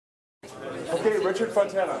Okay, Richard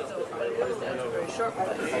Fontana. Very short.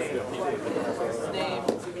 Name,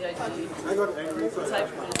 I got angry. type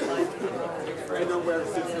I know where it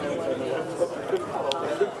sits.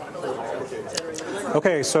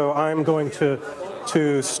 Okay, so I'm going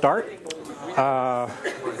to start.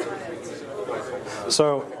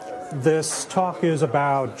 So this talk is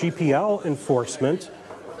about GPL enforcement.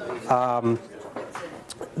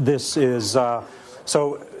 This is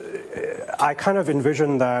so I kind of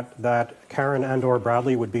envisioned that Karen and/or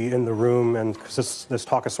Bradley would be in the room, and because this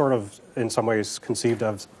talk is sort of in some ways conceived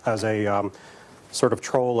of as a sort of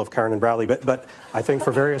troll of Karen and Bradley, but I think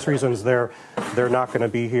for various reasons they're not going to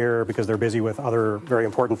be here because they're busy with other very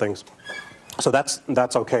important things. So that's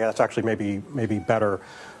okay. That's actually maybe better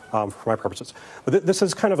for my purposes. But this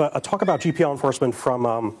is kind of a talk about GPL enforcement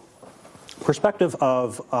from perspective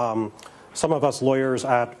of some of us lawyers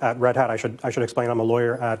at Red Hat. I should explain I'm a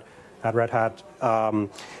lawyer at Red Hat,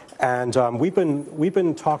 and we've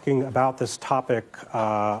been talking about this topic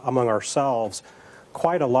among ourselves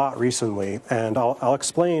quite a lot recently, and I'll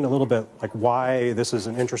explain a little bit like why this is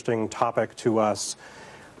an interesting topic to us,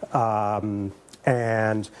 and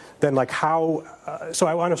then like how. So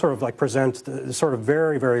I want to sort of like present the sort of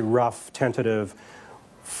very, very rough tentative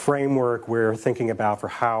framework we're thinking about for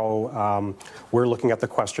how we're looking at the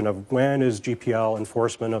question of when is GPL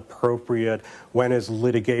enforcement appropriate, when is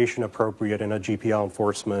litigation appropriate in a GPL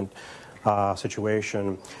enforcement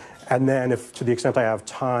situation. And then if to the extent I have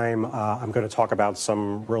time, I'm going to talk about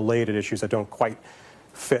some related issues that don't quite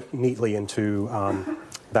fit neatly into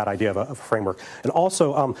that idea of a framework. And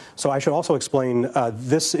also, so I should also explain,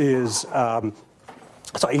 this is,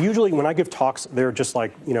 so usually when I give talks, they're just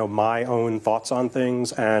like, my own thoughts on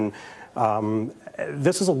things. And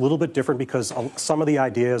this is a little bit different because some of the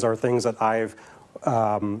ideas are things that I've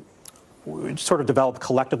sort of developed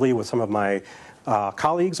collectively with some of my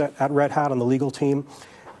colleagues at Red Hat on the legal team.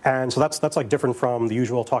 And so that's like different from the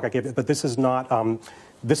usual talk I give. But this is not,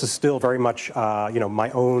 this is still very much,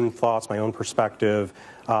 my own thoughts, my own perspective,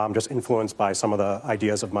 just influenced by some of the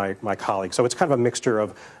ideas of my colleagues. So it's kind of a mixture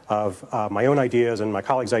of my own ideas and my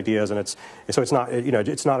colleagues' ideas, and it's not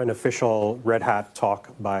it's not an official Red Hat talk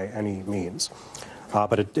by any means,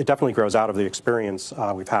 but it definitely grows out of the experience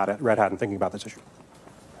we've had at Red Hat in thinking about this issue.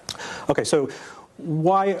 Okay, so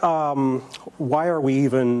why are we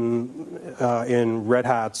even in Red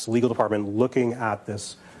Hat's legal department looking at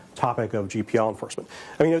this topic of GPL enforcement?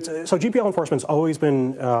 I mean, so GPL enforcement's always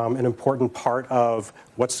been an important part of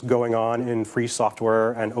what's going on in free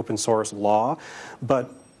software and open source law,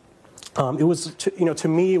 but it was, to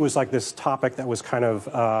me, it was like this topic that was kind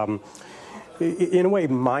of, in a way,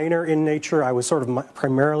 minor in nature. I was sort of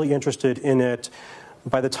primarily interested in it.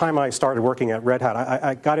 By the time I started working at Red Hat,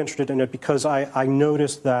 I got interested in it because I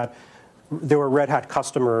noticed that there were Red Hat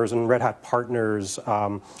customers and Red Hat partners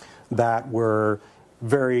that were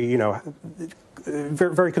very,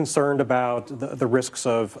 very concerned about the risks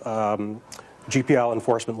of GPL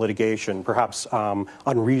enforcement litigation, perhaps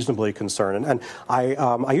unreasonably concerned. And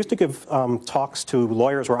I used to give talks to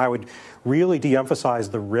lawyers where I would really de-emphasize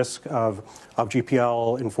the risk of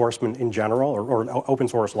GPL enforcement in general, or open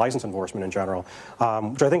source license enforcement in general,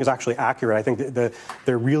 which I think is actually accurate. I think that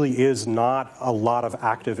there really is not a lot of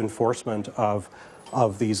active enforcement of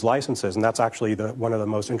these licenses, and that's actually one of the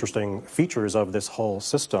most interesting features of this whole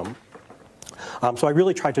system. So I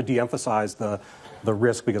really tried to de-emphasize the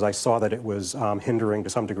risk because I saw that it was hindering to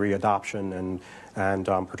some degree adoption and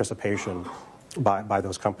participation by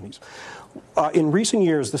those companies. In recent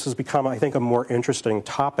years, this has become, I think, a more interesting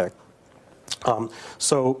topic.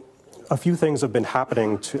 So a few things have been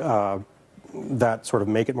happening that sort of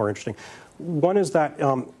make it more interesting. One is that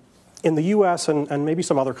in the U.S. and maybe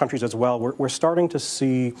some other countries as well, we're starting to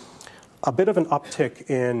see a bit of an uptick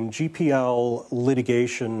in GPL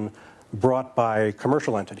litigation brought by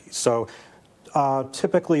commercial entities. So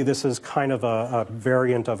typically this is kind of a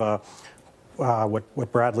variant of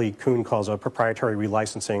what Bradley Kuhn calls a proprietary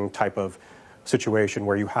relicensing type of situation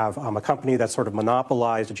where you have a company that's sort of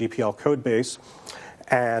monopolized a GPL code base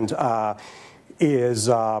and is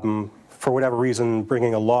for whatever reason,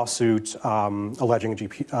 bringing a lawsuit alleging a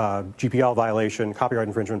GPL violation, copyright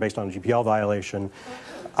infringement based on a GPL violation,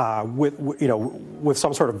 with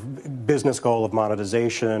some sort of business goal of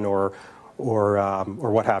monetization or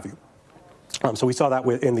what have you. So we saw that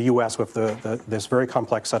in the U.S. with this very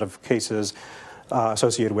complex set of cases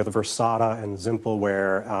associated with Versata and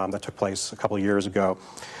Zimpleware that took place a couple of years ago.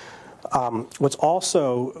 What's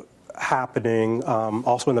also happening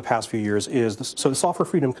also in the past few years is the Software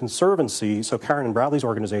Freedom Conservancy, so Karen and Bradley's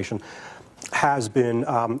organization, has been,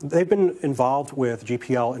 they've been involved with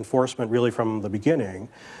GPL enforcement really from the beginning.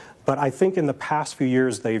 But I think in the past few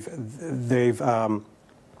years they've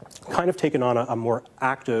kind of taken on a more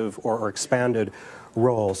active or expanded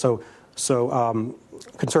role. So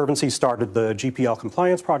Conservancy started the GPL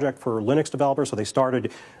compliance project for Linux developers. So they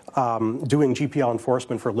started doing GPL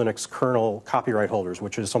enforcement for Linux kernel copyright holders,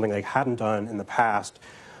 which is something they hadn't done in the past.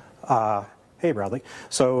 Hey, Bradley.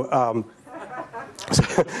 So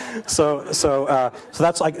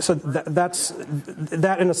that's like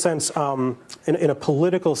that in a sense, in a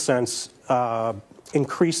political sense,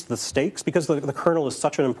 increased the stakes because the kernel is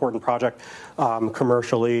such an important project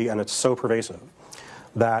commercially, and it's so pervasive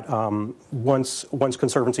that once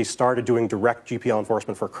Conservancy started doing direct GPL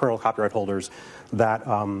enforcement for kernel copyright holders, that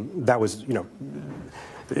was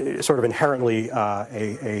sort of inherently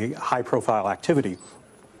a high-profile activity.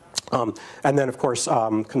 And then, of course,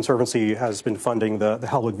 Conservancy has been funding the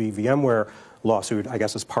Hellwig v. VMware lawsuit, I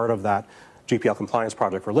guess, as part of that GPL compliance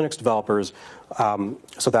project for Linux developers.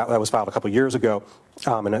 So that was filed a couple of years ago,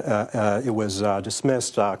 and it was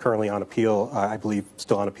dismissed, currently on appeal, I believe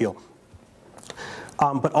still on appeal.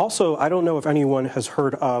 But also, I don't know if anyone has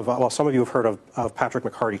heard of, well, some of you have heard of Patrick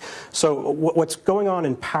McCarty. So what's going on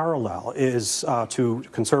in parallel is to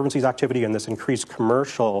Conservancy's activity and this increased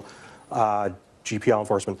commercial GPL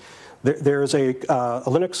enforcement. There's a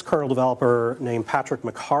Linux kernel developer named Patrick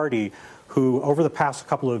McCarty who, over the past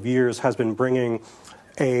couple of years, has been bringing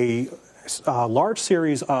a large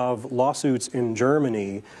series of lawsuits in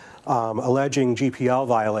Germany alleging GPL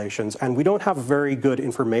violations, and we don't have very good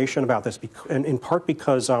information about this, in part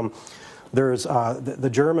because there's the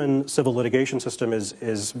German civil litigation system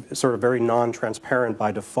is sort of very non-transparent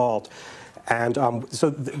by default, and so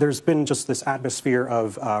there's been just this atmosphere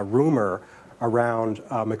of rumor around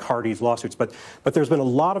McCarty's lawsuits, but there's been a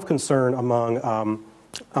lot of concern among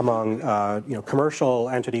commercial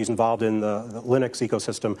entities involved in the Linux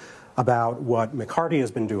ecosystem about what McCarty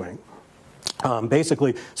has been doing.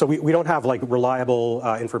 Basically, so we don't have like reliable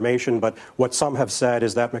information, but what some have said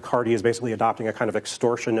is that McCarty is basically adopting a kind of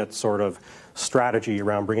extortionate sort of strategy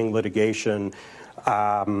around bringing litigation,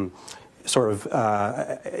 in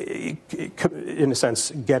a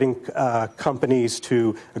sense, getting companies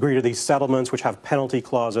to agree to these settlements which have penalty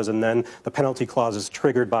clauses, and then the penalty clause is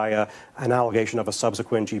triggered by an allegation of a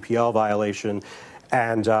subsequent GPL violation.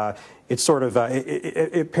 And it's sort of,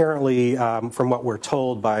 apparently, from what we're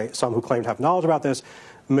told by some who claim to have knowledge about this,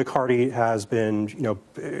 McCarty has been,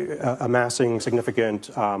 amassing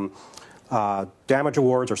significant damage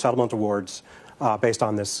awards or settlement awards based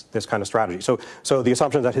on this kind of strategy. So the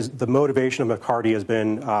assumption that the motivation of McCarty has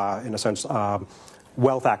been, in a sense,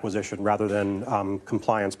 wealth acquisition rather than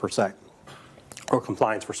compliance per se, or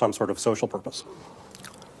compliance for some sort of social purpose.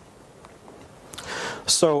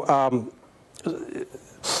 So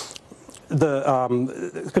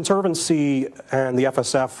the Conservancy and the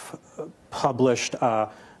FSF published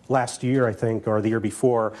last year, I think, or the year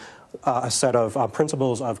before, a set of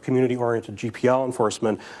principles of community-oriented GPL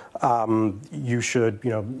enforcement. You should,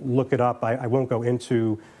 look it up. I won't go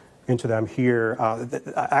into them here.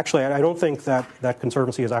 Actually, I don't think that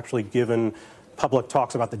Conservancy has actually given public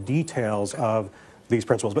talks about the details of these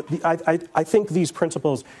principles. But I think these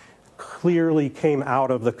principles clearly came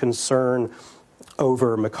out of the concern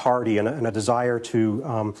over McCarty and a desire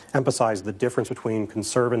to emphasize the difference between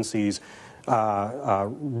Conservancy's,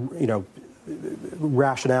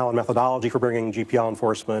 rationale and methodology for bringing GPL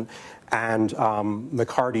enforcement and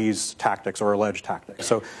McCarty's tactics or alleged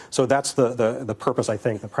tactics. So that's the purpose, I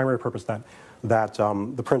think, the primary purpose that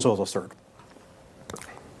the principles assert.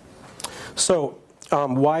 So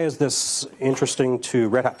why is this interesting to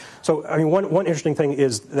Red Hat? So, I mean, one interesting thing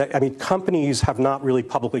is that, companies have not really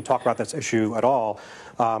publicly talked about this issue at all.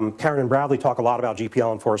 Karen and Bradley talk a lot about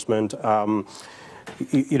GPL enforcement.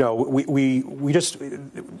 We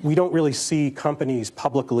don't really see companies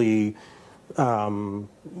publicly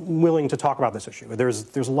willing to talk about this issue.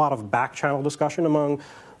 There's a lot of back channel discussion among,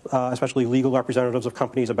 especially legal representatives of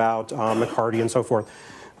companies about McCarty and so forth.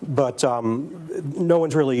 But no one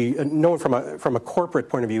from a corporate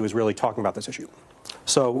point of view is really talking about this issue.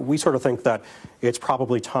 So we sort of think that it's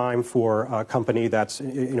probably time for a company that's,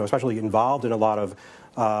 especially involved in a lot of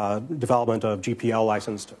development of GPL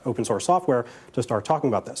licensed open source software to start talking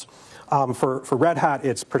about this. For Red Hat,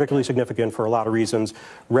 it's particularly significant for a lot of reasons.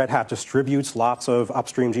 Red Hat distributes lots of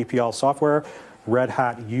upstream GPL software. Red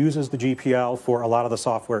Hat uses the GPL for a lot of the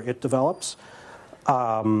software it develops.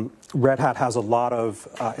 Red Hat has a lot of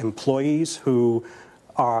employees who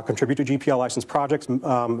contribute to GPL licensed projects.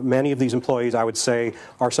 Many of these employees, I would say,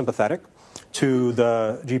 are sympathetic to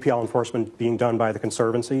the GPL enforcement being done by the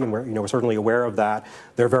Conservancy, and we're certainly aware of that.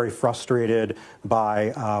 They're very frustrated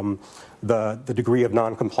by the degree of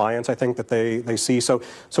non-compliance, I think, that they see. So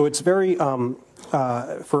it's very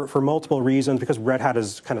for multiple reasons, because Red Hat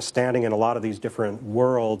is kind of standing in a lot of these different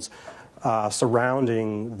worlds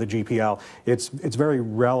surrounding the GPL. It's very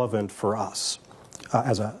relevant for us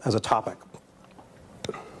as a topic.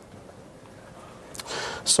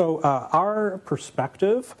 So our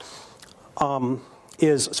perspective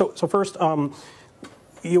is so first. I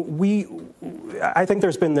think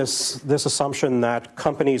there's been this assumption that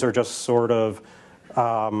companies are just sort of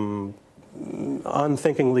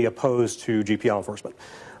unthinkingly opposed to GPL enforcement.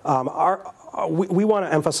 We want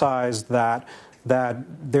to emphasize that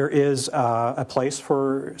there is a place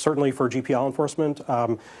certainly for GPL enforcement.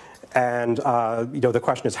 And the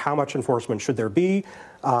question is, how much enforcement should there be?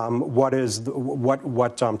 What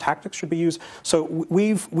tactics should be used? So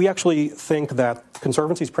we actually think that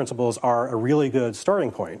Conservancy's principles are a really good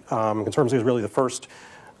starting point. Conservancy is really the first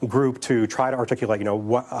group to try to articulate,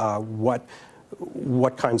 what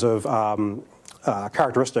kinds of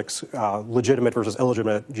characteristics legitimate versus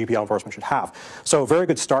illegitimate GPL enforcement should have. So a very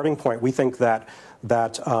good starting point. We think that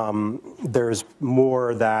there's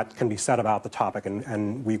more that can be said about the topic,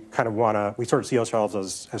 and we kind of we sort of see ourselves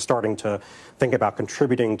as starting to think about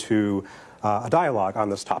contributing to a dialogue on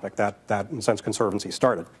this topic that in a sense Conservancy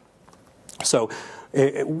started. So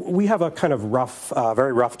we have a kind of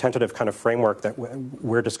very rough, tentative kind of framework that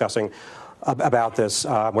we're discussing about this,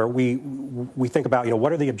 where we think about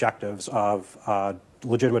what are the objectives of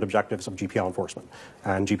legitimate objectives of GPL enforcement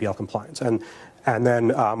and GPL compliance, and then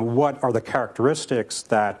what are the characteristics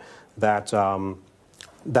that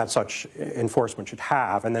such enforcement should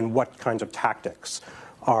have, and then what kinds of tactics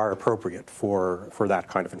are appropriate for that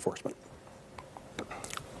kind of enforcement.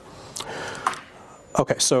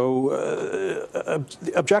 Okay, so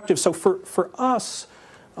objectives. So for us,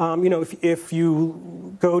 if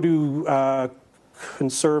you go to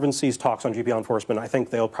Conservancy's talks on GPL enforcement, I think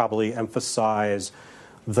they'll probably emphasize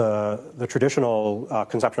the traditional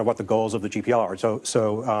conception of what the goals of the GPL are. So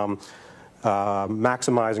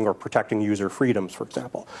maximizing or protecting user freedoms, for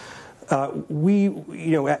example. Our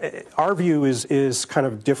view is kind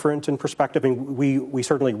of different in perspective, and we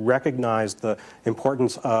certainly recognize the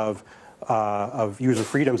importance of user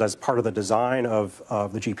freedoms as part of the design of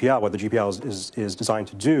the GPL, what the GPL is designed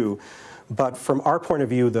to do. But from our point of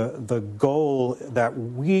view, the goal that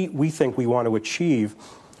we think we want to achieve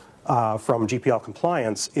from GPL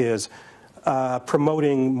compliance is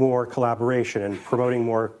promoting more collaboration and promoting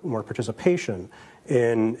more participation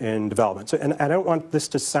in development. So, and I don't want this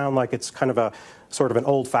to sound like it's kind of a sort of an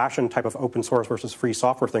old-fashioned type of open source versus free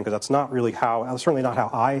software thing, because that's not really certainly not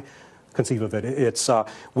how I conceive of it. It's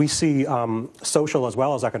we see social as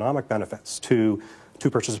well as economic benefits to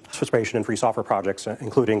participation in free software projects,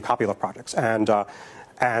 including copyleft projects, and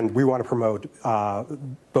we want to promote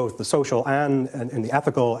both the social and the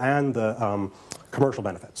ethical and the commercial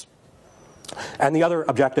benefits. And the other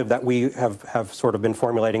objective that we have sort of been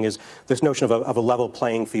formulating is this notion of a level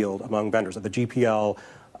playing field among vendors. That the GPL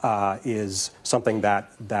is something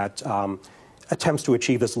that attempts to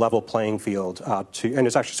achieve this level playing field, and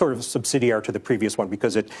it's actually sort of subsidiary to the previous one,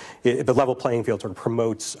 because the level playing field sort of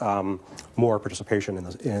promotes more participation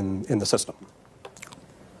in the system.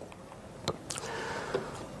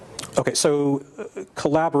 Okay, so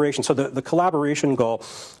collaboration. So the collaboration goal.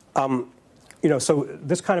 So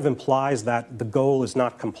this kind of implies that the goal is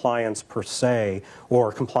not compliance per se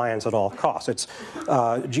or compliance at all costs. It's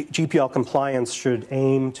GPL compliance should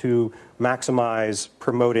aim to maximize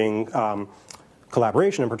promoting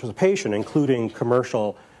collaboration and participation, including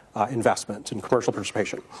commercial investment and commercial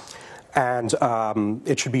participation, and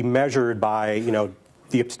it should be measured by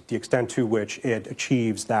the extent to which it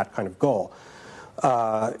achieves that kind of goal.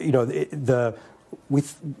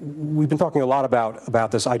 We've been talking a lot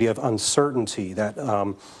about this idea of uncertainty,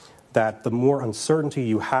 that the more uncertainty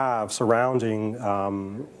you have surrounding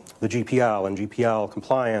the GPL and GPL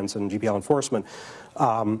compliance and GPL enforcement,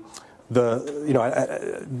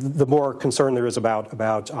 the more concern there is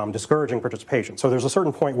about discouraging participation. So there's a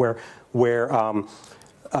certain point where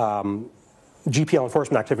GPL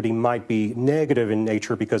enforcement activity might be negative in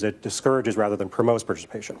nature because it discourages rather than promotes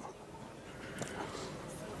participation.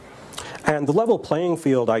 And the level playing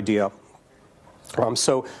field idea.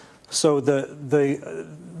 So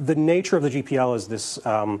the nature of the GPL is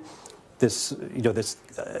this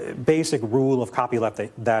basic rule of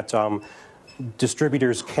copyleft that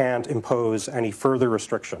distributors can't impose any further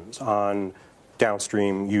restrictions on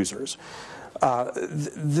downstream users.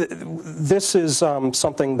 This is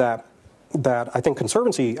something that that I think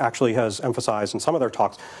Conservancy actually has emphasized in some of their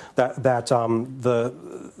talks, that the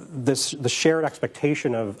shared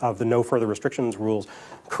expectation of the no further restrictions rules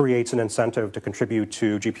creates an incentive to contribute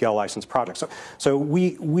to GPL licensed projects. So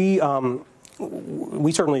we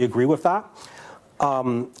certainly agree with that.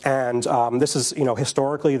 This is,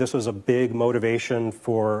 historically, this was a big motivation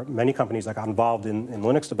for many companies that got involved in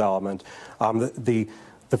Linux development.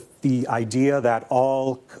 The idea that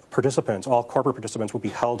all participants, all corporate participants, would be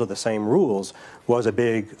held to the same rules was a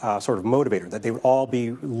big sort of motivator, that they would all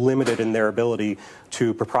be limited in their ability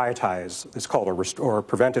to proprietize this code or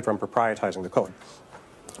prevented from proprietizing the code.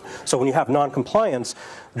 So when you have non-compliance,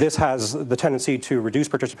 this has the tendency to reduce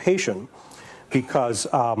participation because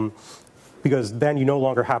then you no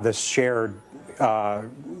longer have this shared,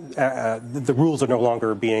 the rules are no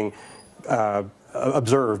longer being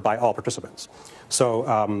observed by all participants. So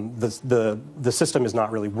the system is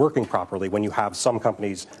not really working properly when you have some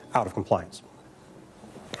companies out of compliance.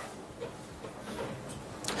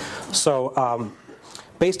 So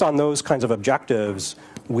based on those kinds of objectives,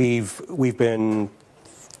 we've been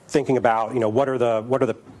thinking about what are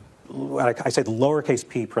the I say the lowercase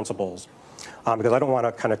p principles, because I don't want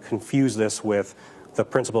to kind of confuse this with the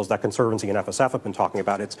principles that Conservancy and FSF have been talking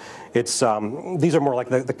about. These are more like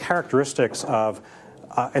the characteristics of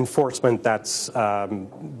enforcement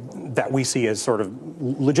that we see as sort of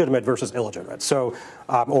legitimate versus illegitimate, so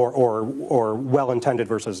or well-intended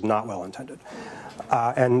versus not well-intended.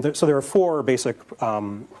 So there are four basic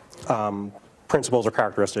principles or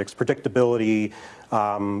characteristics: predictability,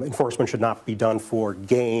 enforcement should not be done for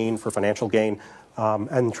gain, for financial gain,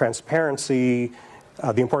 and transparency,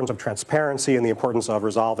 the importance of transparency and the importance of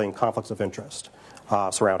resolving conflicts of interest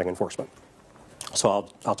surrounding enforcement. So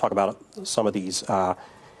I'll talk about some of these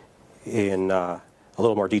in a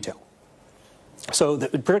little more detail. So the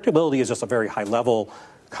predictability is just a very high-level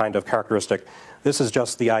kind of characteristic. This is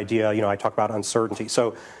just the idea, I talk about uncertainty.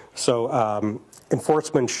 So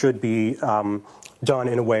enforcement should be done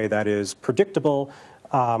in a way that is predictable.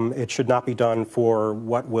 It should not be done for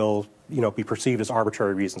what will be perceived as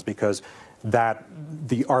arbitrary reasons, because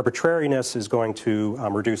the arbitrariness is going to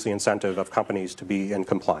reduce the incentive of companies to be in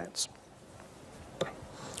compliance.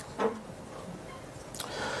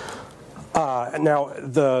 Now,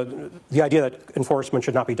 the idea that enforcement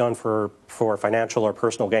should not be done for financial or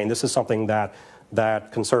personal gain, this is something that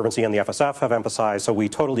Conservancy and the FSF have emphasized, so we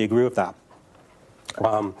totally agree with that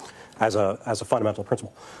as a fundamental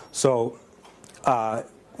principle. So,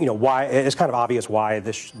 why it's kind of obvious why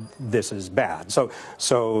this is bad. So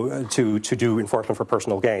to do enforcement for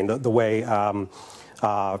personal gain, the way, for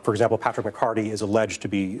example, Patrick McCarty is alleged to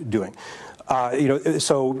be doing.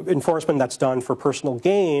 So enforcement that's done for personal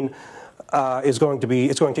gain is going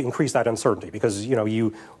to increase that uncertainty, because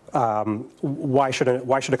why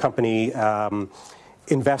should a company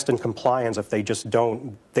invest in compliance if they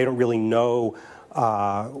don't really know?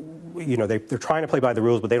 They're trying to play by the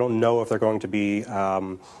rules, but they don't know if they're going to be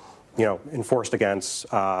enforced against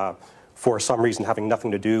for some reason having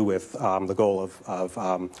nothing to do with the goal of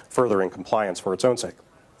furthering compliance for its own sake.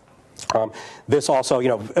 This also,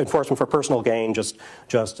 enforcement for personal gain just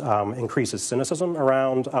increases cynicism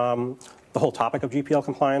around the whole topic of GPL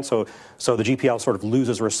compliance. So the GPL sort of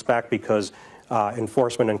loses respect because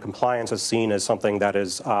enforcement and compliance is seen as something that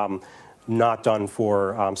is not done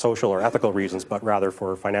for social or ethical reasons, but rather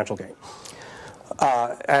for financial gain.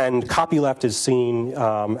 And copyleft is seen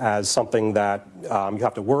as something that you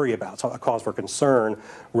have to worry about, so a cause for concern,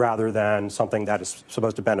 rather than something that is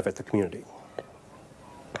supposed to benefit the community.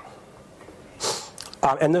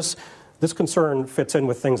 And this concern fits in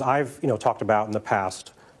with things I've talked about in the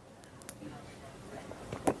past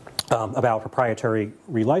about proprietary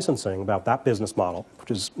relicensing, about that business model,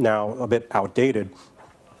 which is now a bit outdated,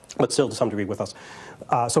 but still to some degree with us.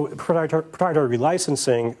 So proprietary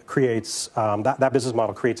relicensing creates, that business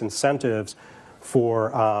model creates incentives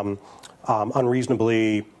for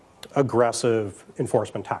unreasonably aggressive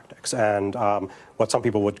enforcement tactics and what some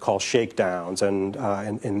people would call shakedowns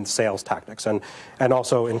and sales tactics, and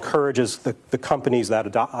also encourages the companies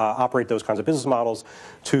that operate those kinds of business models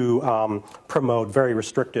to promote very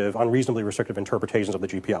restrictive, unreasonably restrictive interpretations of the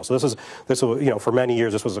GPL. So this was, for many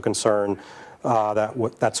years this was a concern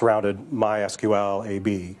that surrounded MySQL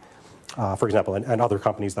AB, for example, and other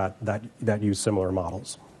companies that use similar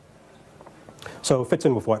models. So it fits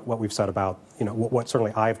in with what we've said about, what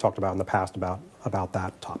certainly I've talked about in the past about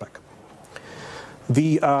that topic.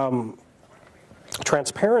 The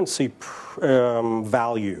transparency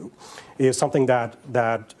value is something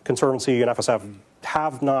that Conservancy and FSF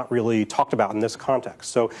have not really talked about in this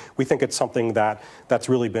context. So we think it's something that's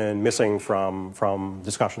really been missing from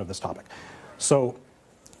discussion of this topic. So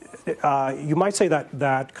you might say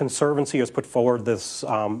that Conservancy has put forward this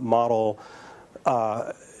model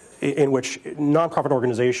in which nonprofit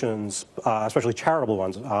organizations, especially charitable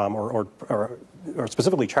ones, or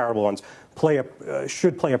specifically charitable ones,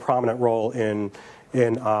 should play a prominent role in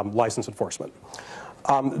license enforcement.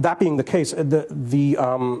 That being the case,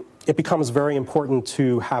 it becomes very important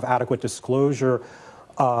to have adequate disclosure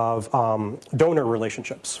of donor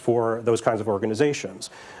relationships for those kinds of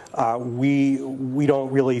organizations. We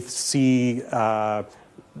don't really see the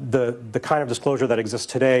kind of disclosure that exists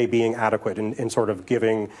today being adequate in sort of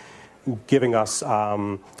giving us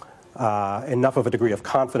enough of a degree of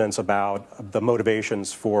confidence about the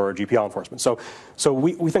motivations for GPL enforcement. So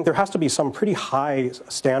we think there has to be some pretty high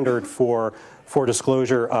standard for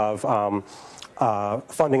disclosure of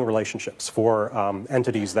funding relationships for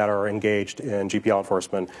entities that are engaged in GPL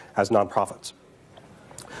enforcement as nonprofits.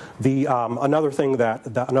 Another thing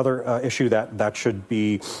another issue that should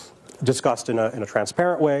be discussed in a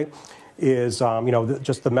transparent way is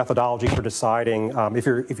just the methodology for deciding if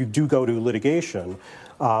you do go to litigation,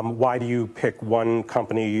 why do you pick one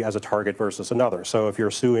company as a target versus another? So if you're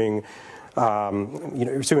suing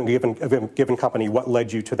you're suing a given company, what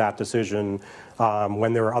led you to that decision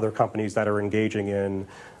when there are other companies that are engaging in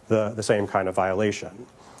the same kind of violation?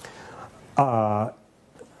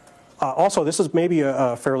 Also, this is maybe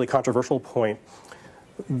a fairly controversial point.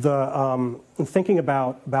 Thinking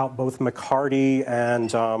about both McCarty and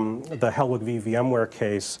the Hellwig v. VMware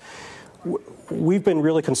case, we've been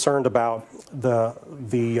really concerned about the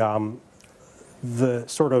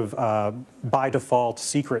sort of by default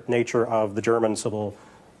secret nature of the German civil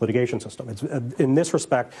litigation system. In this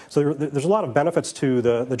respect, so there's a lot of benefits to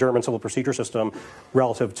the German civil procedure system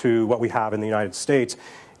relative to what we have in the United States.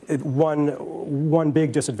 One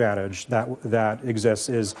big disadvantage that exists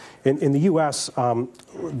is in the U.S.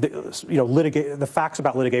 The facts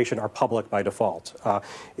about litigation are public by default.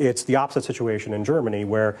 It's the opposite situation in Germany,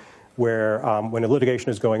 where when a litigation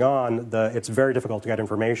is going on, it's very difficult to get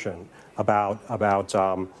information about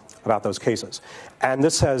those cases. And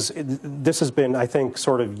this has been, I think,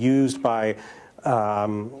 sort of used by,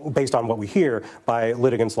 based on what we hear, by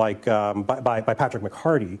litigants like by Patrick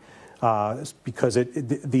McCarty. Because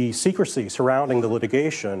the secrecy surrounding the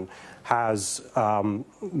litigation has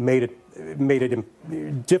made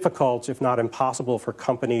it difficult, if not impossible, for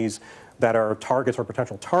companies that are targets or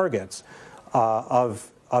potential targets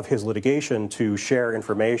of his litigation to share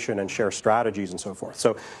information and share strategies and so forth.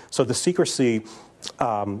 So the secrecy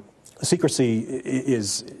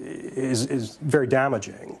is very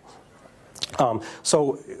damaging.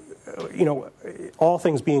 So all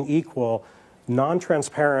things being equal,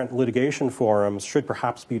 non-transparent litigation forums should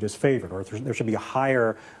perhaps be disfavored, or there should be a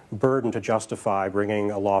higher burden to justify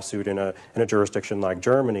bringing a lawsuit in a jurisdiction like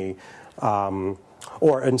Germany,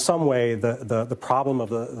 or in some way the problem of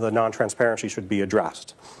the non-transparency should be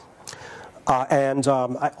addressed.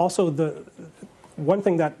 Also, one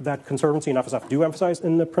thing that Conservancy and FSF do emphasize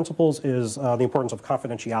in the principles is the importance of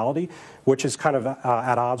confidentiality, which is kind of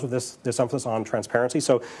at odds with this emphasis on transparency.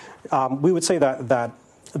 So we would say that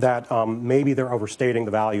maybe they're overstating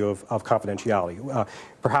the value of confidentiality.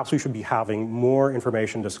 Perhaps we should be having more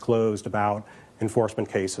information disclosed about enforcement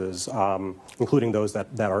cases, including those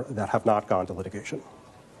that have not gone to litigation.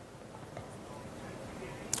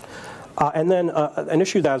 And then an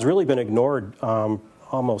issue that has really been ignored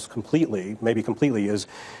almost completely, maybe completely, is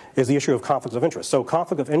the issue of conflicts of interest. So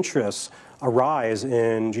conflict of interests arise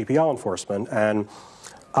in GPL enforcement, and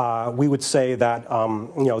we would say that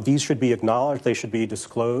these should be acknowledged, they should be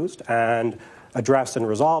disclosed and addressed and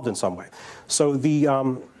resolved in some way. So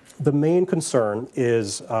the main concern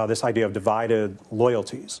is this idea of divided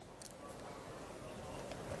loyalties.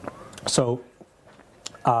 So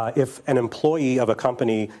if an employee of a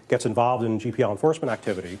company gets involved in GPL enforcement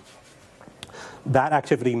activity, that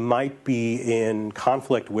activity might be in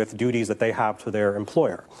conflict with duties that they have to their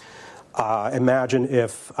employer. Imagine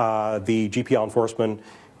if the GPL enforcement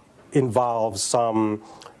involves some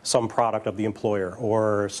product of the employer,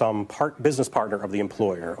 or some business partner of the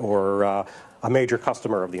employer, or a major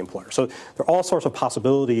customer of the employer. So there are all sorts of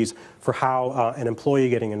possibilities for how an employee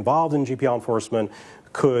getting involved in GPL enforcement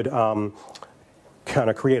could kind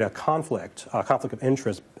of create a conflict of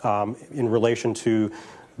interest in relation to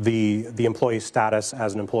the employee's status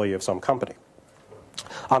as an employee of some company.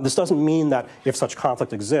 This doesn't mean that if such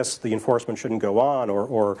conflict exists, the enforcement shouldn't go on,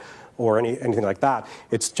 or anything like that.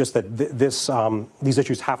 It's just that these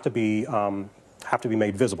issues have to be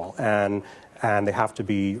made visible, and they have to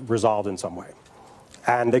be resolved in some way.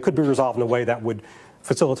 And they could be resolved in a way that would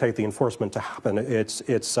facilitate the enforcement to happen. It's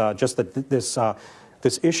just that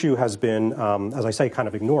this issue has been, as I say, kind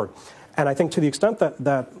of ignored. And I think to the extent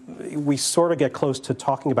that we sort of get close to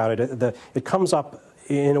talking about it, it comes up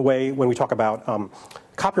in a way when we talk about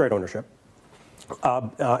copyright ownership.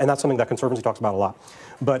 And that's something that Conservancy talks about a lot.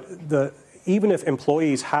 But even if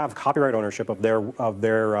employees have copyright ownership of their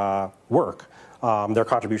work, their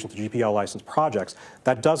contributions to GPL licensed projects,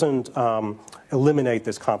 that doesn't eliminate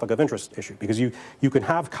this conflict of interest issue, because you can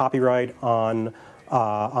have copyright on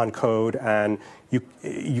code, and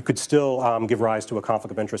you could still give rise to a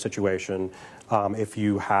conflict of interest situation if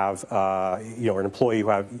you have an employee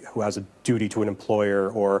who has a duty to an employer,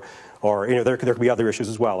 or there could be other issues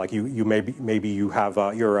as well, like you maybe you have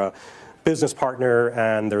you're a business partner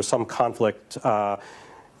and there's some conflict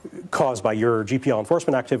caused by your GPL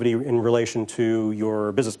enforcement activity in relation to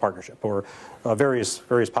your business partnership, or various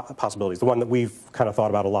possibilities. The one that we've kind of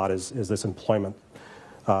thought about a lot is this employment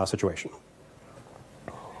situation.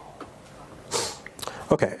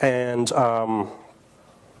 Okay, and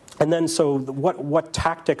then so what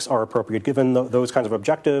tactics are appropriate given those kinds of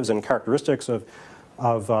objectives and characteristics of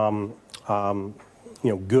good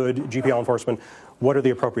GPL enforcement? What are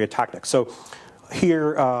the appropriate tactics? So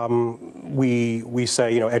here we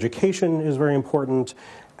say education is very important,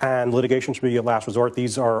 and litigation should be a last resort.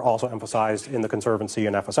 These are also emphasized in the Conservancy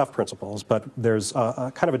and FSF principles, but there's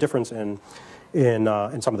a kind of a difference in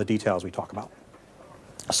some of the details we talk about.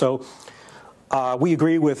 So we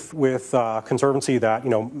agree with Conservancy that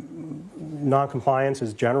non-compliance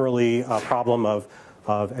is generally a problem of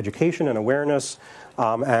education and awareness,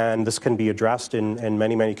 and this can be addressed in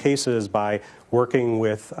many cases by working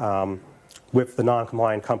with the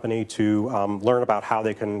non-compliant company to learn about how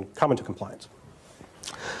they can come into compliance.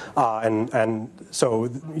 And so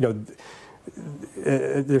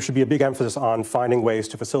there should be a big emphasis on finding ways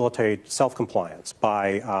to facilitate self-compliance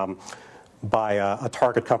by a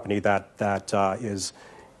target company that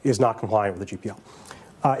is not compliant with the GPL.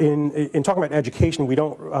 In talking about education, we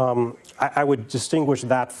don't. I would distinguish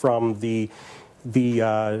that from the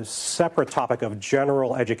separate topic of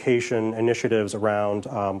general education initiatives around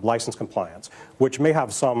license compliance, which may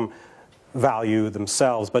have some value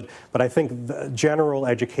themselves, but I think the general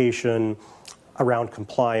education around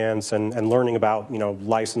compliance and learning about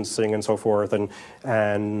licensing and so forth, and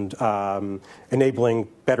enabling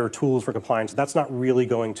better tools for compliance, that's not really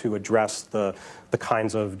going to address the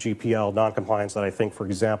kinds of GPL non-compliance that I think, for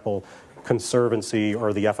example, Conservancy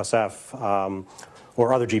or the FSF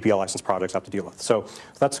or other GPL license projects have to deal with. So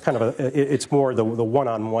that's kind of it's more the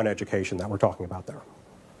one-on-one education that we're talking about there.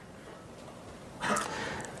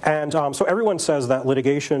 And so everyone says that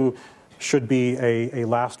litigation should be a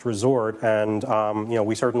last resort, and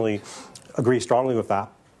we certainly agree strongly with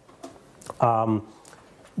that.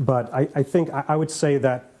 But I think I would say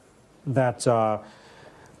that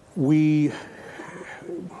we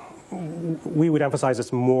would emphasize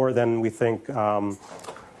this more than we think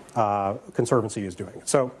Conservancy is doing.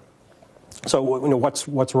 So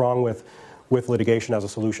what's wrong with litigation as a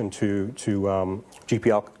solution to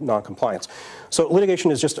GPL non-compliance? So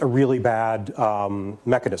litigation is just a really bad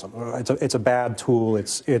mechanism. It's a bad tool.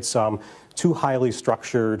 It's too highly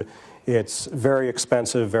structured. It's very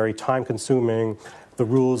expensive, very time-consuming. The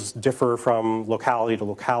rules differ from locality to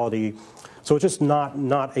locality. So it's just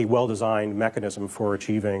not a well-designed mechanism for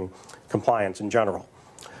achieving compliance in general.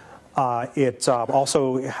 It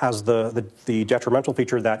also has the detrimental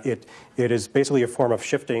feature that it is basically a form of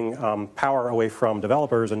shifting power away from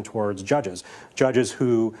developers and towards judges. Judges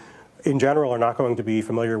who, in general, are not going to be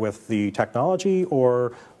familiar with the technology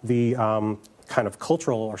or the kind of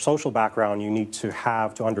cultural or social background you need to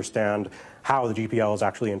have to understand how the GPL is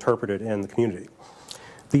actually interpreted in the community.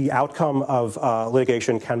 The outcome of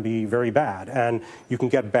litigation can be very bad, and you can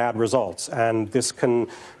get bad results. And this can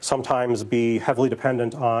sometimes be heavily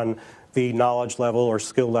dependent on the knowledge level or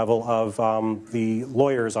skill level of the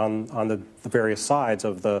lawyers on the various sides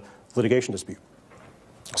of the litigation dispute.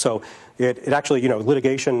 So it actually,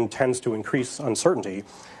 litigation tends to increase uncertainty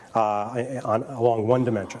along one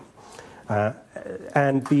dimension.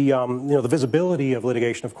 And the visibility of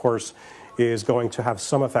litigation, of course, is going to have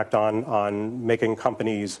some effect on making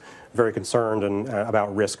companies very concerned and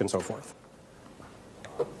about risk and so forth.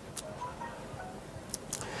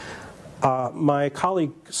 My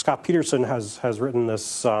colleague Scott Peterson has written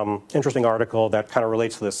this interesting article that kind of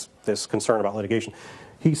relates to this concern about litigation.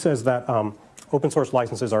 He says that open source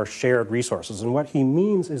licenses are shared resources, and what he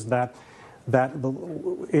means is that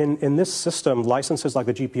in this system, licenses like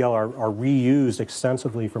the GPL are reused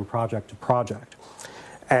extensively from project to project.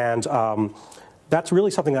 And that's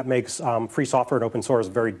really something that makes free software and open source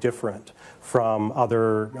very different from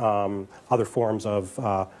other forms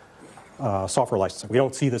of software licensing. We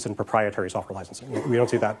don't see this in proprietary software licensing. We don't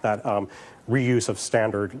see that reuse of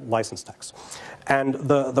standard license text. And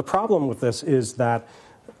the problem with this is that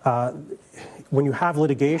when you have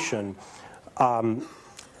litigation,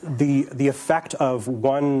 the effect of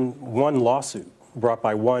one lawsuit brought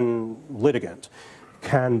by one litigant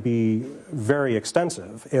can be very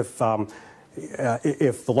extensive if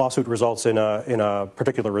the lawsuit results in a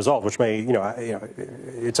particular result, which may,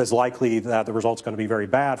 it's as likely that the result's going to be very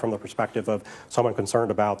bad from the perspective of someone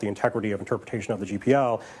concerned about the integrity of interpretation of the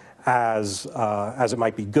GPL as it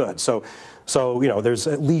might be good. So there's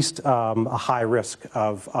at least a high risk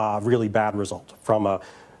of really bad result from a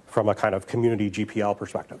kind of community GPL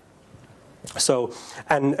perspective. So,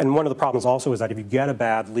 and one of the problems also is that if you get a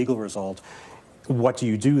bad legal result, what do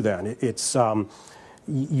you do then? It's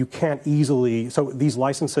you can't easily, so these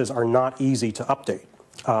licenses are not easy to update.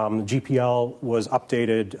 GPL was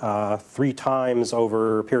updated 3 times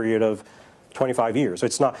over a period of 25 years. So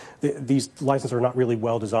it's not, these licenses are not really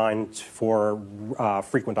well designed for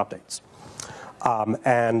frequent updates.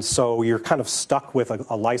 And so you're kind of stuck with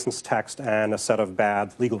a license text and a set of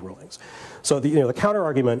bad legal rulings. So the counter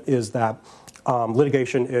argument is that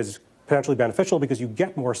litigation is potentially beneficial because you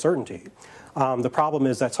get more certainty. The problem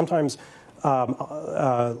is that sometimes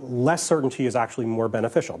less certainty is actually more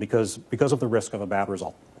beneficial because of the risk of a bad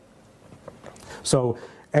result. So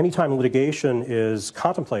anytime litigation is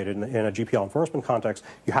contemplated in a GPL enforcement context,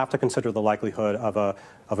 you have to consider the likelihood of a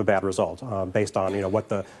bad result based on what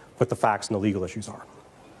the facts and the legal issues are.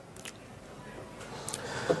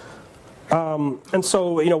 And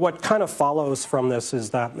so what kind of follows from this is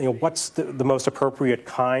that what's the most appropriate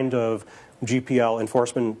kind of GPL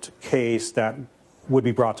enforcement case that would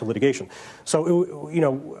be brought to litigation. So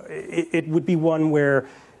it would be one where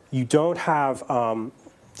you don't have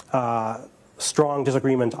strong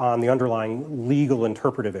disagreement on the underlying legal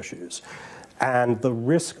interpretive issues. And the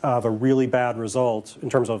risk of a really bad result in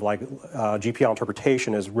terms of GPL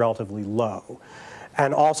interpretation is relatively low.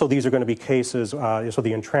 And also these are going to be cases, so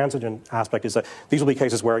the intransigent aspect is that these will be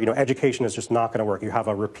cases where education is just not going to work. You have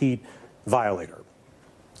a repeat violator.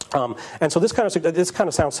 And so this kind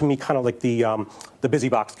of sounds to me kind of like the busy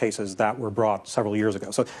box cases that were brought several years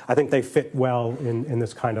ago. So I think they fit well in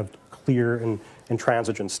this kind of clear and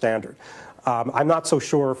intransigent standard. I'm not so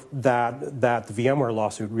sure that the VMware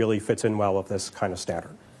lawsuit really fits in well with this kind of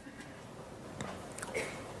standard.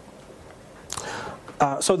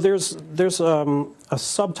 So there's a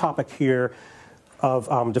subtopic here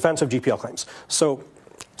of defensive GPL claims. So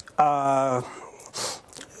there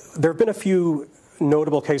have been a few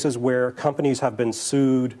notable cases where companies have been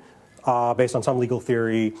sued based on some legal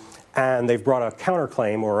theory, and they've brought a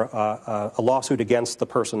counterclaim or a lawsuit against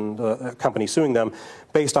the company suing them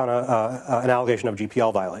based on an allegation of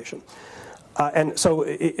GPL violation. And so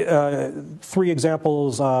 3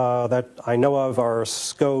 examples that I know of are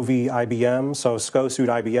SCO v. IBM. So SCO sued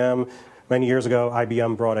IBM. Many years ago,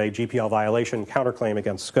 IBM brought a GPL violation counterclaim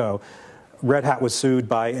against SCO. Red Hat was sued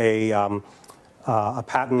by a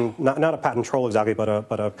patent, not a patent troll exactly, but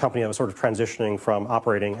a company that was sort of transitioning from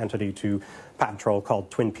operating entity to patent troll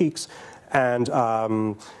called Twin Peaks. And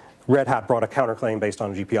Red Hat brought a counterclaim based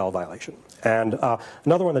on a GPL violation. And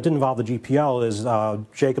another one that didn't involve the GPL is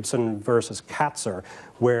Jacobson versus Katzer,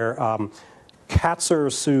 where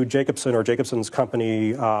Katzer sued Jacobson or Jacobson's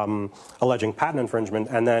company alleging patent infringement,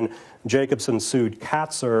 and then Jacobson sued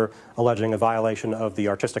Katzer alleging a violation of the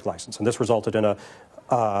artistic license. And this resulted in a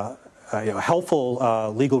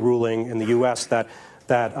helpful legal ruling in the U.S. that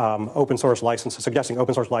open source licenses, suggesting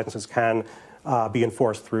open source licenses can be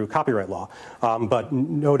enforced through copyright law. But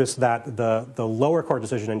notice that the lower court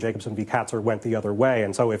decision in Jacobson v. Katzer went the other way.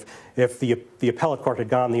 And so if the appellate court had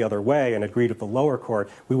gone the other way and agreed with the lower court,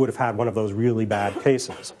 we would have had one of those really bad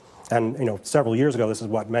cases. And several years ago, this is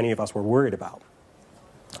what many of us were worried about.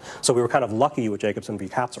 So we were kind of lucky with Jacobson v.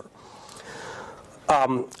 Katzer.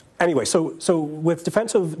 Anyway, so with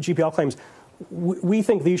defensive GPL claims, we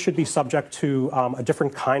think these should be subject to a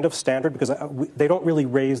different kind of standard because they don't really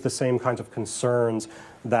raise the same kinds of concerns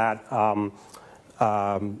that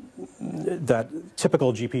that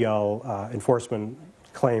typical GPL enforcement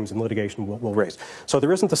claims in litigation will raise. So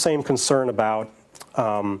there isn't the same concern about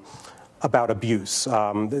abuse.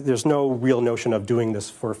 There's no real notion of doing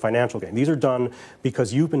this for financial gain. These are done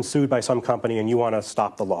because you've been sued by some company and you want to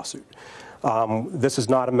stop the lawsuit. This is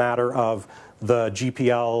not a matter of the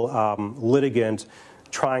GPL litigant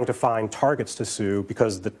trying to find targets to sue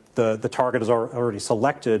because the target has already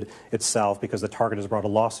selected itself because the target has brought a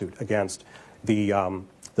lawsuit against the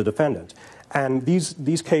the defendant. And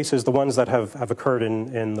these cases, the ones that have occurred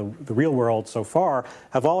in the real world so far,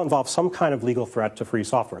 have all involved some kind of legal threat to free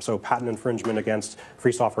software. So patent infringement against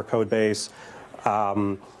free software code base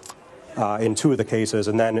in 2 of the cases,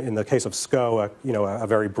 and then in the case of SCO, a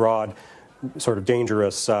very broad, sort of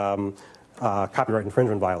dangerous copyright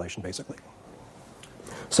infringement violation, basically.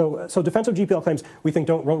 So defensive GPL claims, we think,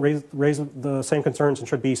 won't raise the same concerns and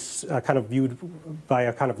should be kind of viewed by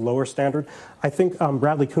a kind of lower standard. I think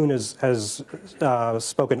Bradley Kuhn has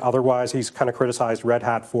spoken otherwise. He's kind of criticized Red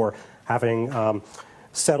Hat for having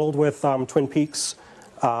settled with Twin Peaks.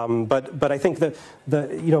 But I think that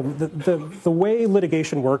the way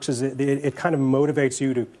litigation works is it kind of motivates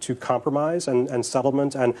you to compromise and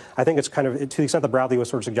settlement, and I think it's kind of, to the extent that Bradley was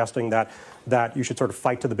sort of suggesting that you should sort of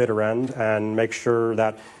fight to the bitter end and make sure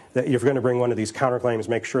that if you're going to bring one of these counterclaims,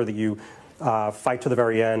 make sure that you fight to the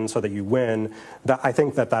very end so that you win. I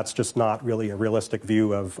think that's just not really a realistic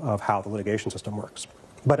view of how the litigation system works.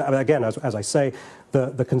 But again, as I say,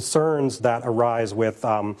 the concerns that arise with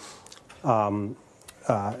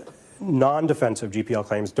non-defensive GPL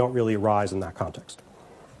claims don't really arise in that context.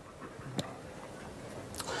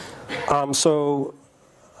 So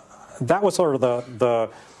that was sort of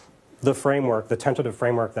the framework, the tentative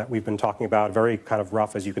framework that we've been talking about. Very kind of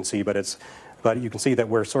rough, as you can see, but you can see that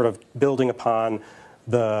we're sort of building upon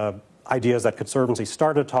the ideas that Conservancy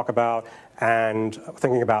started to talk about and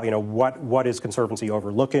thinking about what is Conservancy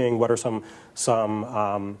overlooking, what are some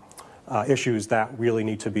issues that really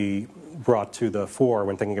need to be brought to the fore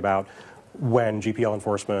when thinking about when GPL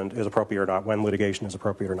enforcement is appropriate or not, when litigation is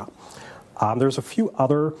appropriate or not. There's a few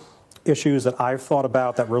other issues that I've thought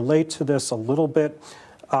about that relate to this a little bit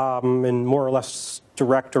in more or less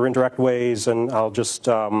direct or indirect ways, and I'll just,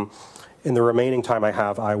 in the remaining time I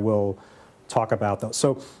have, I will talk about those.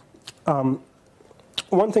 So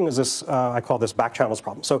one thing is this, I call this back channels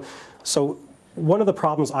problem. So one of the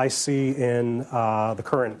problems I see in the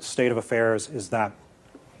current state of affairs is that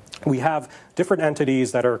we have different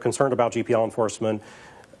entities that are concerned about GPL enforcement.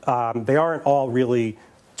 They aren't all really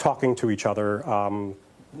talking to each other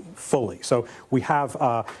fully. So we have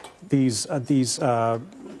these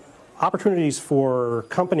opportunities for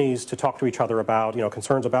companies to talk to each other about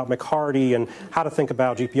concerns about McCarty and how to think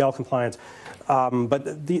about GPL compliance.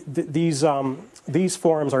 But these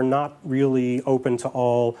forums are not really open to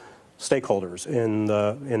all stakeholders in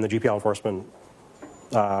the GPL enforcement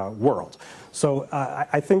world. So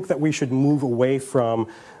I think that we should move away from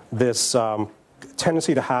this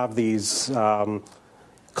tendency to have these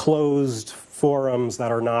closed forums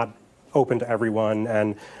that are not open to everyone,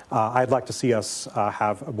 and I'd like to see us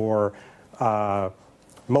have a more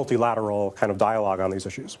multilateral kind of dialogue on these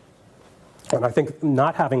issues. And I think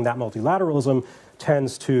not having that multilateralism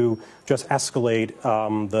tends to just escalate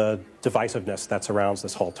the divisiveness that surrounds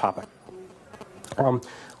this whole topic.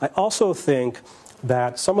 I also think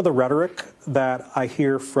that some of the rhetoric that I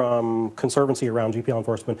hear from Conservancy around GPL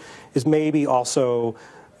enforcement is maybe also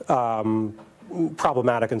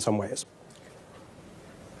problematic in some ways.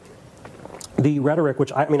 The rhetoric,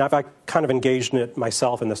 which I've kind of engaged in it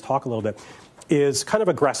myself in this talk a little bit, is kind of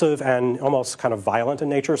aggressive and almost kind of violent in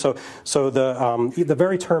nature. So the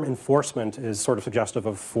very term enforcement is sort of suggestive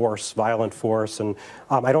of force, violent force, and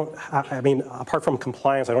apart from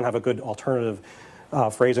compliance, I don't have a good alternative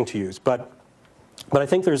phrasing to use. But I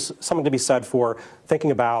think there's something to be said for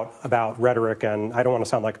thinking about rhetoric, and I don't want to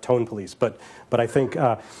sound like a tone police, but I think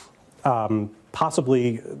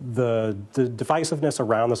possibly the divisiveness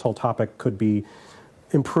around this whole topic could be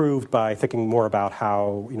improved by thinking more about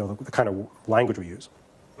how, the kind of language we use.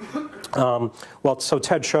 So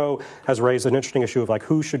Ted Cho has raised an interesting issue of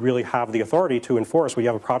who should really have the authority to enforce. We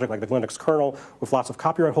have a project like the Linux kernel with lots of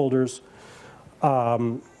copyright holders.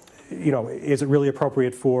 Is it really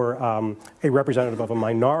appropriate for a representative of a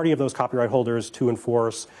minority of those copyright holders to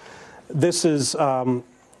enforce? This is,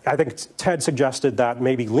 I think Ted suggested that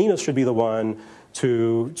maybe Linus should be the one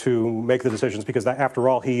to make the decisions, because after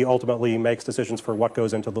all, he ultimately makes decisions for what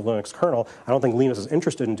goes into the Linux kernel. I don't think Linus is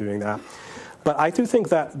interested in doing that. But I do think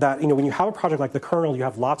that when you have a project like the kernel, you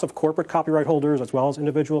have lots of corporate copyright holders as well as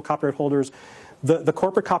individual copyright holders. The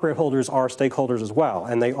corporate copyright holders are stakeholders as well,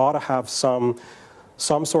 and they ought to have some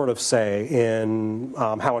sort of say in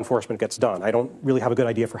how enforcement gets done. I don't really have a good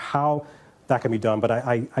idea for how that can be done, but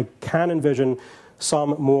I can envision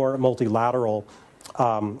some more multilateral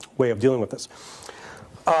way of dealing with this.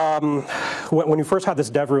 When you first had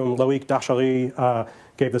this dev room, Loïc Dachary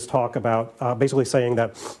gave this talk about basically saying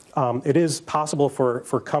that it is possible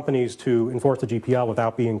for companies to enforce the GPL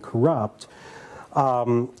without being corrupt.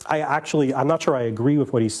 I'm not sure I agree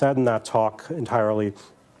with what he said in that talk entirely.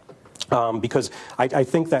 Because I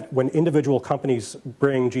think that when individual companies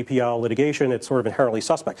bring GPL litigation, it's sort of inherently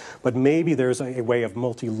suspect. But maybe there's a way of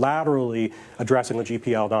multilaterally addressing the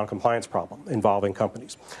GPL noncompliance problem involving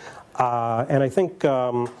companies. And I think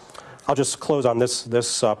I'll just close on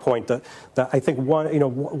this point that I think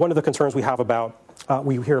one of the concerns we have about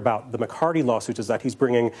we hear about the McCarty lawsuits is that he's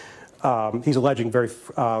bringing he's alleging very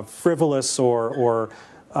frivolous or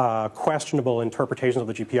questionable interpretations of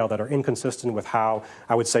the GPL that are inconsistent with how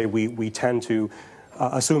I would say we tend to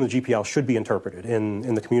assume the GPL should be interpreted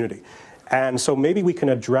in the community. And so maybe we can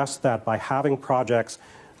address that by having projects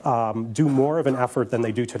do more of an effort than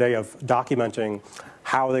they do today of documenting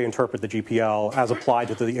how they interpret the GPL as applied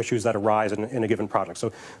to the issues that arise in a given project.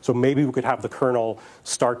 So maybe we could have the kernel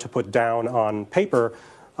start to put down on paper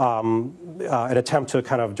an attempt to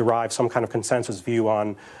kind of derive some kind of consensus view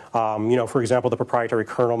on, for example, the proprietary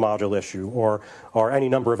kernel module issue or any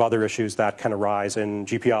number of other issues that can arise in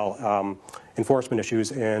GPL enforcement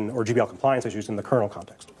issues or GPL compliance issues in the kernel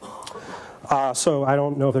context. So I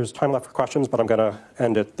don't know if there's time left for questions, but I'm going to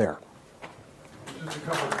end it there.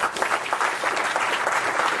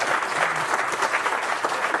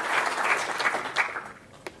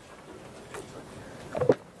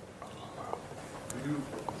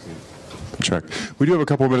 Check. We do have a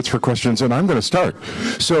couple of minutes for questions, and I'm going to start.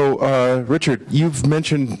 So, Richard, you've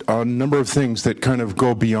mentioned a number of things that kind of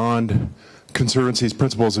go beyond Conservancy's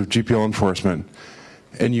principles of GPL enforcement,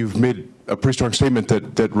 and you've made a pretty strong statement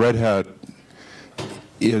that Red Hat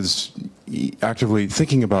is actively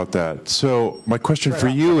thinking about that. So my question for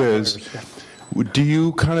you is, do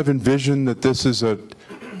you kind of envision that this is a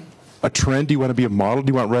trend? Do you want to be a model?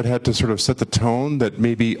 Do you want Red Hat to sort of set the tone that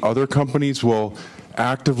maybe other companies will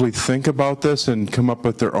actively think about this and come up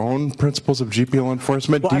with their own principles of GPL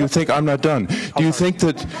enforcement? Do you think, I'm not done, do you think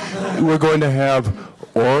that we're going to have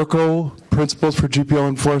Oracle principles for GPL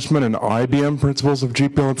enforcement and IBM principles of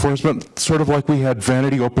GPL enforcement, sort of like we had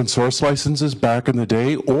vanity open source licenses back in the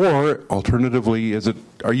day? Or alternatively,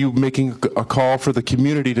 are you making a call for the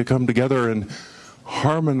community to come together and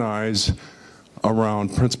harmonize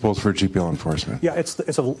around principles for GPL enforcement? Yeah, it's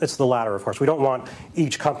the latter, of course. We don't want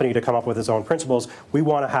each company to come up with its own principles. We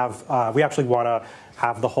want to have we actually want to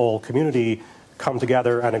have the whole community come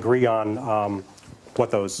together and agree on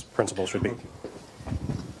what those principles should be.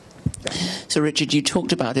 So, Richard, you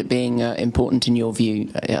talked about it being important in your view,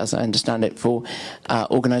 as I understand it, for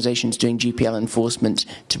organizations doing GPL enforcement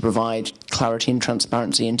to provide clarity and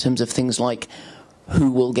transparency in terms of things like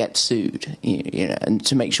who will get sued, and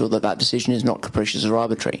to make sure that that decision is not capricious or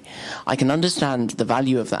arbitrary. I can understand the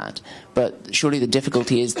value of that, but surely the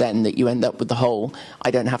difficulty is then that you end up with the whole, I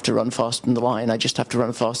don't have to run faster than the line, I just have to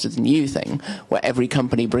run faster than you thing, where every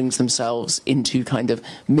company brings themselves into kind of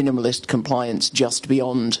minimalist compliance just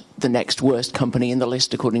beyond the next worst company in the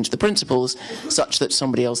list according to the principles, such that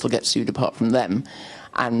somebody else will get sued apart from them.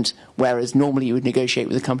 And whereas normally you would negotiate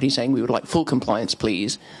with a company saying, we would like full compliance,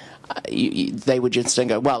 please, they would just then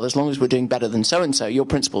go, well, as long as we're doing better than so-and-so, your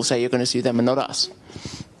principals say you're going to sue them and not us.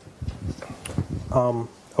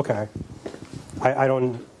 Okay. I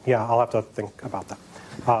don't, yeah, I'll have to think about that.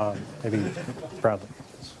 Maybe Bradley.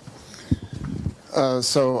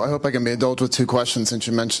 So I hope I can be indulged with two questions since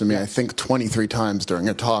you mentioned me, I think, 23 times during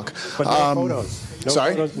your talk. But no photos.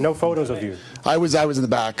 Sorry? No photos of you. I was in the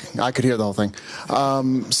back. I could hear the whole thing.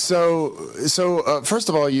 First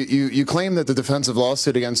of all, you claim that the defensive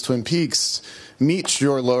lawsuit against Twin Peaks meets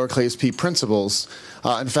your lowercase p principles.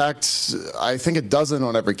 In fact, I think it doesn't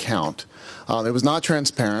on every count. It was not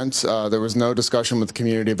transparent. There was no discussion with the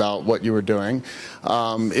community about what you were doing.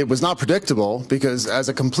 It was not predictable because, as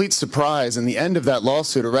a complete surprise, in the end of that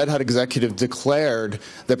lawsuit, a Red Hat executive declared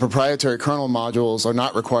that proprietary kernel modules are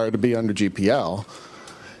not required to be under GPL.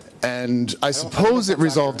 And I suppose it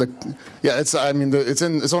resolved the. Yeah, it's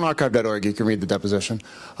on archive.org. You can read the deposition.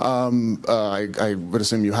 I would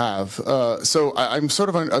assume you have. So I'm sort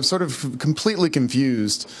of completely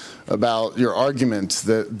confused about your argument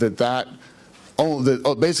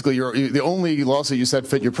basically the only lawsuit you said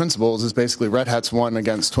fit your principles is basically Red Hat's one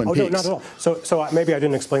against Twin Peaks. No, not at all. So maybe I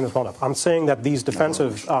didn't explain this well enough. I'm saying that these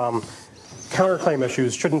defensive counterclaim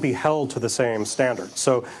issues shouldn't be held to the same standard.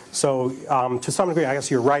 So to some degree, I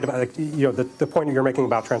guess you're right about the point you're making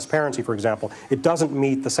about transparency, for example. It doesn't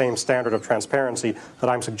meet the same standard of transparency that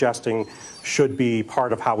I'm suggesting should be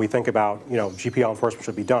part of how we think about GPL enforcement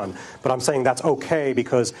should be done. But I'm saying that's okay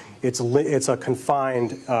because it's a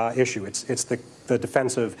confined issue. It's the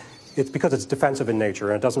defensive. It's because it's defensive in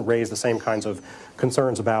nature and it doesn't raise the same kinds of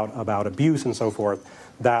concerns about abuse and so forth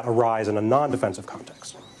that arise in a non-defensive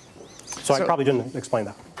context. So I probably didn't explain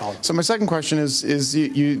that. Colin. So my second question is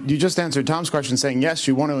you just answered Tom's question saying, yes,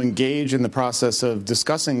 you want to engage in the process of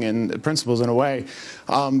discussing principles in a way.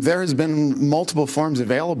 There has been multiple forms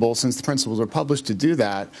available since the principles were published to do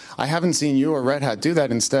that. I haven't seen you or Red Hat do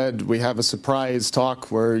that. Instead, we have a surprise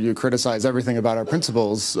talk where you criticize everything about our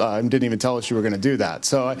principles and didn't even tell us you were going to do that.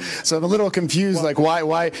 So I'm a little confused, like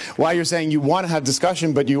why you're saying you want to have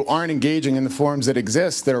discussion, but you aren't engaging in the forums that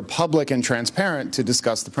exist that are public and transparent to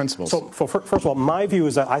discuss the principles. So first of all, my view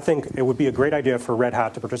is that I think it would be a great idea for Red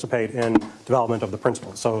Hat to participate in development of the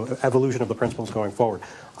principles, so evolution of the principles going forward.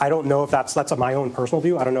 I don't know if that's my own personal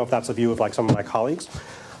view. I don't know if that's a view of like some of my colleagues.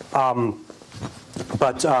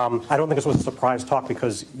 But I don't think this was a surprise talk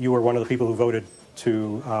because you were one of the people who voted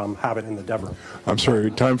to have it in the dev room. I'm sorry,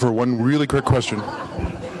 time for one really quick question.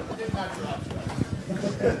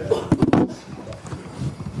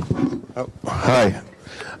 Oh, hi.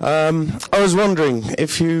 I was wondering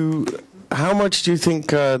how much do you think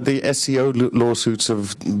the SEO lawsuits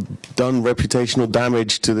have done reputational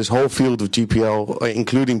damage to this whole field of GPL,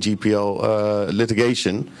 including GPL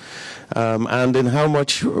litigation? And in how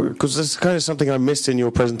much, because this is kind of something I missed in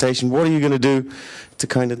your presentation, what are you going to do to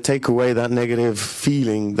kind of take away that negative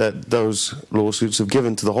feeling that those lawsuits have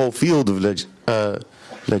given to the whole field of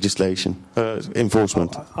legislation,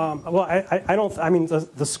 enforcement? Well, I don't. I mean,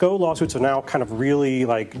 the SCO lawsuits are now kind of really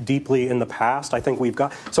like deeply in the past. I think we've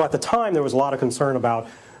got. So at the time, there was a lot of concern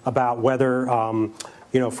about whether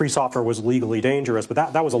free software was legally dangerous, but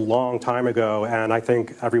that was a long time ago, and I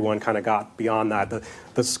think everyone kind of got beyond that.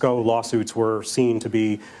 The SCO lawsuits were seen to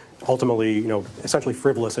be ultimately, essentially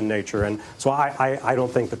frivolous in nature, and so I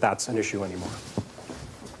don't think that that's an issue anymore.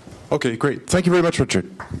 Okay, great. Thank you very much, Richard.